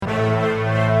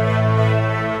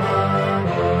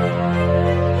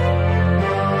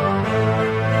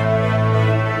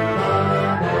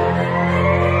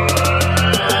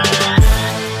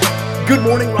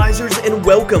and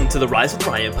welcome to the Rise with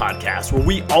Ryan podcast, where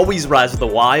we always rise with a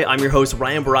Y. I'm your host,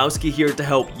 Ryan Borowski, here to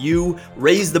help you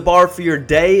raise the bar for your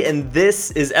day, and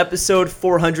this is episode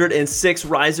 406,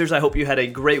 Risers. I hope you had a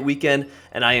great weekend,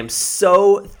 and I am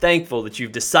so thankful that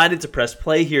you've decided to press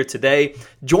play here today.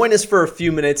 Join us for a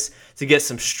few minutes to get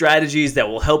some strategies that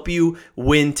will help you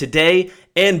win today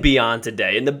and beyond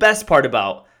today. And the best part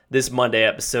about this Monday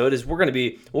episode is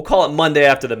we'll call it Monday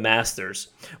after the Masters.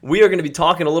 We are going to be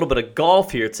talking a little bit of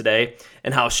golf here today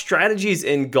and how strategies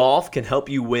in golf can help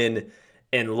you win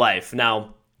in life.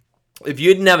 Now, if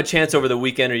you didn't have a chance over the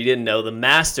weekend or you didn't know, the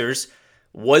Masters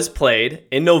was played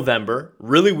in November.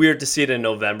 Really weird to see it in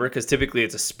November because typically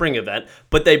it's a spring event,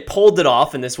 but they pulled it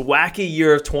off in this wacky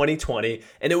year of 2020,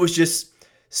 and it was just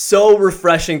so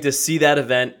refreshing to see that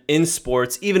event in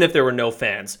sports, even if there were no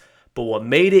fans. But what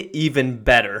made it even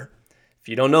better, if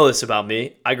you don't know this about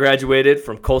me, I graduated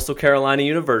from Coastal Carolina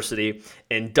University,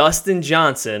 and Dustin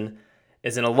Johnson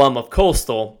is an alum of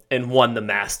Coastal and won the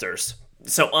Masters.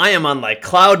 So I am on like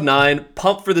cloud nine,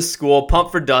 pumped for the school,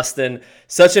 pumped for Dustin.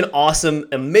 Such an awesome,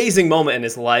 amazing moment in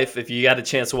his life. If you got a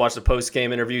chance to watch the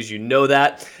post-game interviews, you know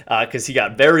that because he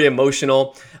got very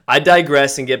emotional. I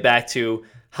digress and get back to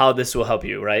how this will help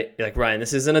you, right? You're like, Ryan,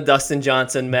 this isn't a Dustin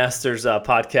Johnson Masters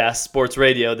podcast, sports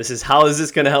radio. How is this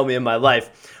going to help me in my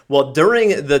life? Well,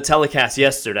 during the telecast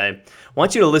yesterday, I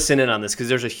want you to listen in on this because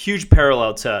there's a huge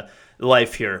parallel to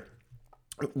life here.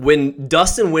 When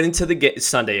Dustin went into the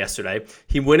Sunday yesterday,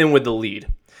 he went in with the lead.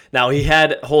 Now, he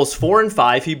had holes 4 and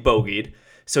 5, he bogeyed,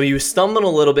 so he was stumbling a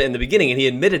little bit in the beginning, and he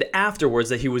admitted afterwards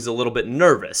that he was a little bit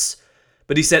nervous.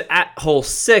 But he said, at hole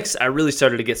 6, I really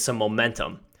started to get some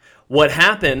momentum. What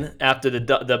happened after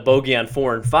the bogey on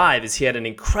 4 and 5 is he had an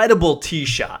incredible tee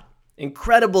shot. It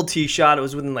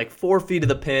was within like 4 feet of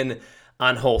the pin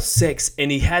on hole 6, and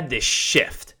he had this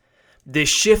shift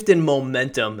in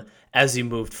momentum as he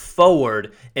moved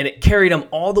forward, and it carried him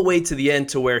all the way to the end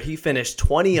to where he finished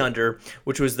 20 under,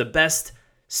 which was the best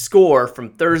score from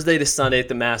Thursday to Sunday at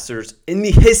the Masters in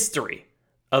the history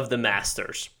of the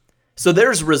Masters. So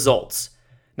there's results.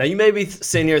 Now you may be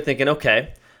sitting here thinking,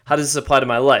 okay, how does this apply to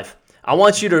my life? I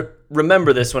want you to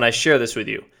remember this when I share this with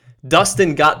you.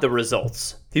 Dustin got the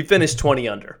results. He finished 20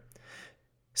 under.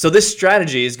 So this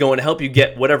strategy is going to help you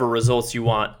get whatever results you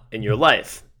want in your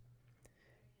life.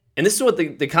 And this is what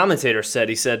the commentator said.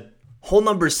 He said, hole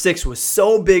number 6 was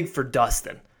so big for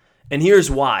Dustin. And here's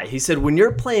why. He said, when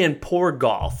you're playing poor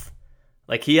golf,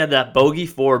 like he had that bogey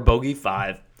 4, bogey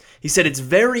 5, he said it's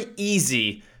very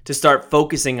easy to start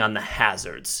focusing on the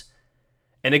hazards.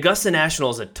 And Augusta National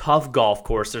is a tough golf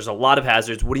course. There's a lot of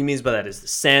hazards. What he means by that is the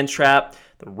sand trap,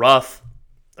 the rough,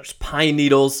 there's pine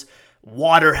needles,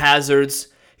 water hazards.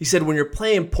 He said when you're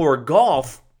playing poor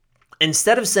golf,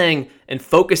 instead of saying and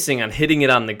focusing on hitting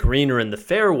it on the green or in the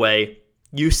fairway,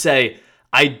 you say,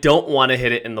 I don't want to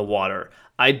hit it in the water.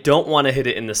 I don't want to hit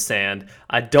it in the sand.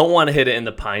 I don't want to hit it in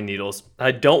the pine needles.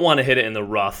 I don't want to hit it in the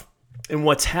rough. And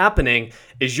what's happening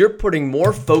is you're putting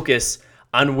more focus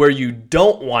on where you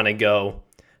don't want to go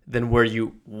than where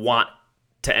you want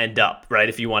to end up, right?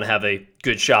 If you want to have a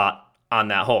good shot on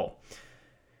that hole.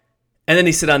 And then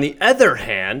he said, on the other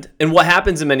hand, and what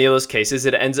happens in many of those cases,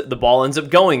 the ball ends up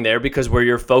going there because where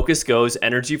your focus goes,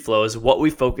 energy flows. What we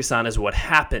focus on is what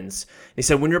happens. He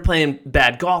said, when you're playing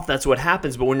bad golf, that's what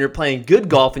happens. But when you're playing good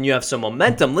golf and you have some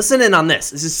momentum, listen in on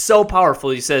this. This is so powerful.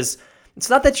 He says,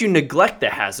 it's not that you neglect the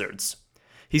hazards.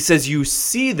 He says, you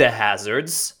see the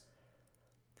hazards,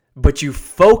 but you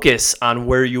focus on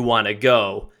where you want to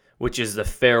go, which is the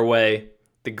fairway,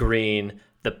 the green,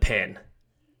 the pin.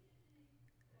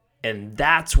 And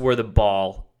that's where the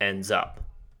ball ends up.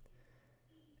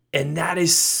 And that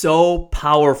is so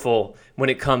powerful when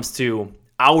it comes to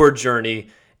our journey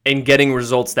and getting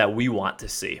results that we want to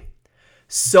see.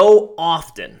 So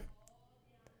often,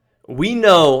 we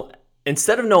know,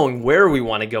 instead of knowing where we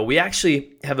want to go, we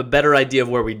actually have a better idea of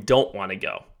where we don't want to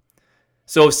go.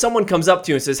 So if someone comes up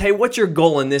to you and says, hey, what's your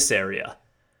goal in this area?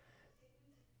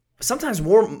 Sometimes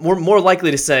more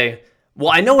likely to say,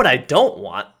 well, I know what I don't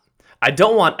want. I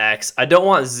don't want X. I don't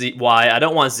want Z, Y. I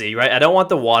don't want Z, right? I don't want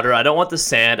the water. I don't want the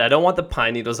sand. I don't want the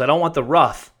pine needles. I don't want the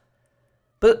rough.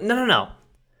 But no.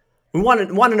 We want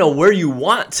to know where you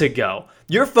want to go.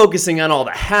 You're focusing on all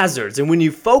the hazards. And when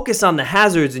you focus on the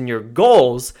hazards and your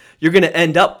goals, you're going to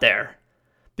end up there.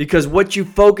 Because what you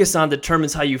focus on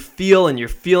determines how you feel, and your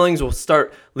feelings will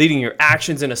start leading your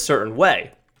actions in a certain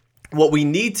way. What we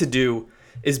need to do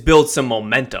is build some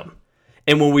momentum.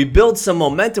 And when we build some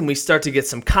momentum, we start to get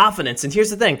some confidence. And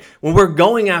here's the thing. When we're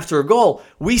going after a goal,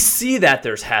 we see that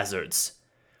there's hazards.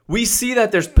 We see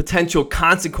that there's potential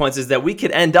consequences that we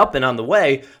could end up in on the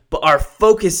way, but our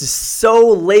focus is so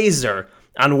laser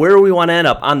on where we want to end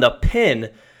up, on the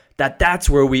pin, that's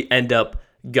where we end up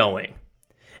going.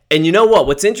 And you know what?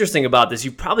 What's interesting about this,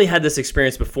 you've probably had this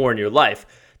experience before in your life.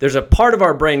 There's a part of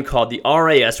our brain called the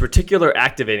RAS, reticular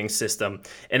activating system,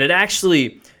 and it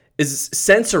actually is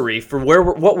sensory for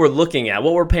what we're looking at,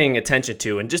 what we're paying attention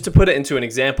to. And just to put it into an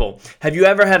example, have you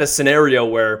ever had a scenario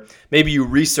where maybe you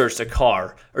researched a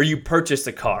car or you purchased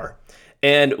a car,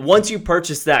 and once you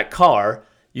purchased that car,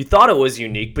 you thought it was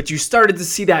unique, but you started to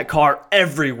see that car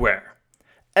everywhere.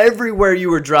 Everywhere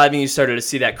you were driving, you started to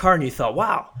see that car, and you thought,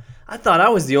 wow, I thought I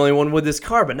was the only one with this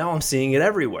car, but now I'm seeing it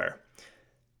everywhere.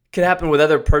 It could happen with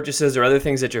other purchases or other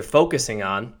things that you're focusing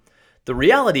on. The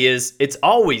reality is it's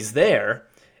always there.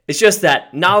 It's just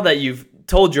that now that you've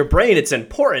told your brain it's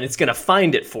important, it's going to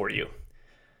find it for you.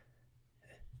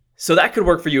 So that could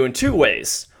work for you in two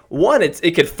ways. One,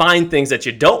 it could find things that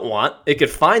you don't want. It could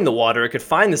find the water. It could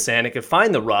find the sand. It could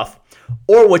find the rough.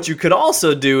 Or what you could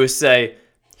also do is say,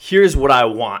 here's what I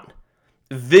want.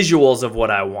 Visuals of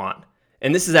what I want.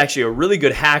 And this is actually a really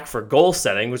good hack for goal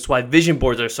setting, which is why vision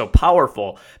boards are so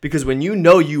powerful. Because when you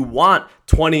know you want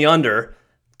 20 under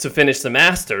to finish the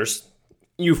Masters,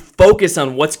 you focus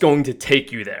on what's going to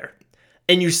take you there.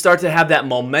 And you start to have that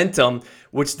momentum,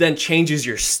 which then changes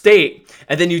your state.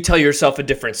 And then you tell yourself a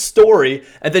different story.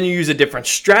 And then you use a different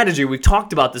strategy. We've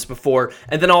talked about this before.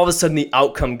 And then all of a sudden the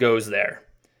outcome goes there.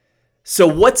 So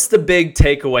what's the big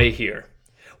takeaway here?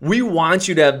 We want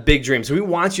you to have big dreams. We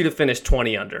want you to finish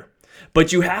 20 under.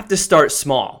 But you have to start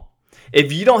small.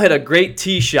 If you don't hit a great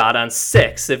tee shot on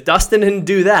 6, if Dustin didn't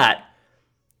do that,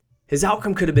 his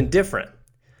outcome could have been different.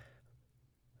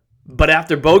 But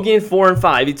after bogeying 4 and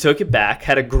 5, he took it back,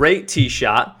 had a great tee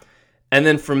shot, and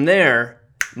then from there,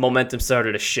 momentum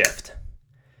started to shift.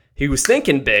 He was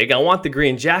thinking big, I want the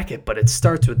green jacket, but it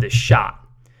starts with this shot.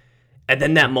 And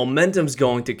then that momentum's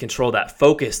going to control that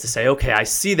focus to say, okay, I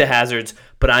see the hazards,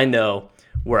 but I know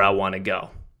where I want to go.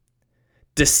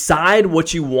 Decide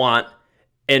what you want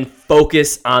and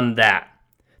focus on that.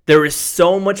 There is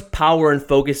so much power in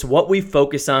focus. What we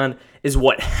focus on is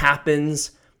what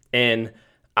happens in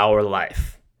our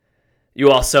life.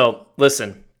 You also,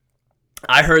 listen,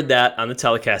 I heard that on the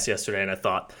telecast yesterday and I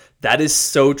thought, that is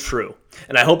so true.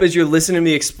 And I hope as you're listening to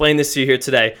me explain this to you here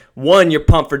today, 1, you're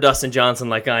pumped for Dustin Johnson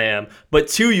like I am, but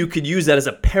 2, you could use that as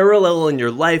a parallel in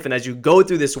your life. And as you go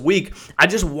through this week, I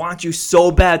just want you so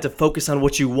bad to focus on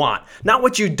what you want, not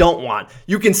what you don't want.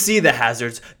 You can see the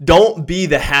hazards. Don't be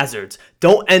the hazards.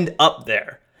 Don't end up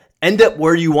there. End up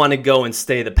where you want to go and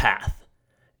stay the path.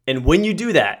 And when you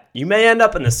do that, you may end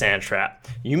up in the sand trap.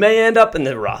 You may end up in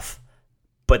the rough,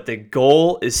 but the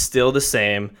goal is still the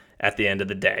same at the end of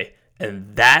the day.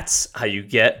 And that's how you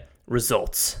get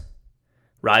results.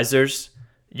 Risers,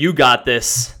 you got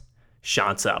this.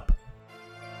 Shant's up.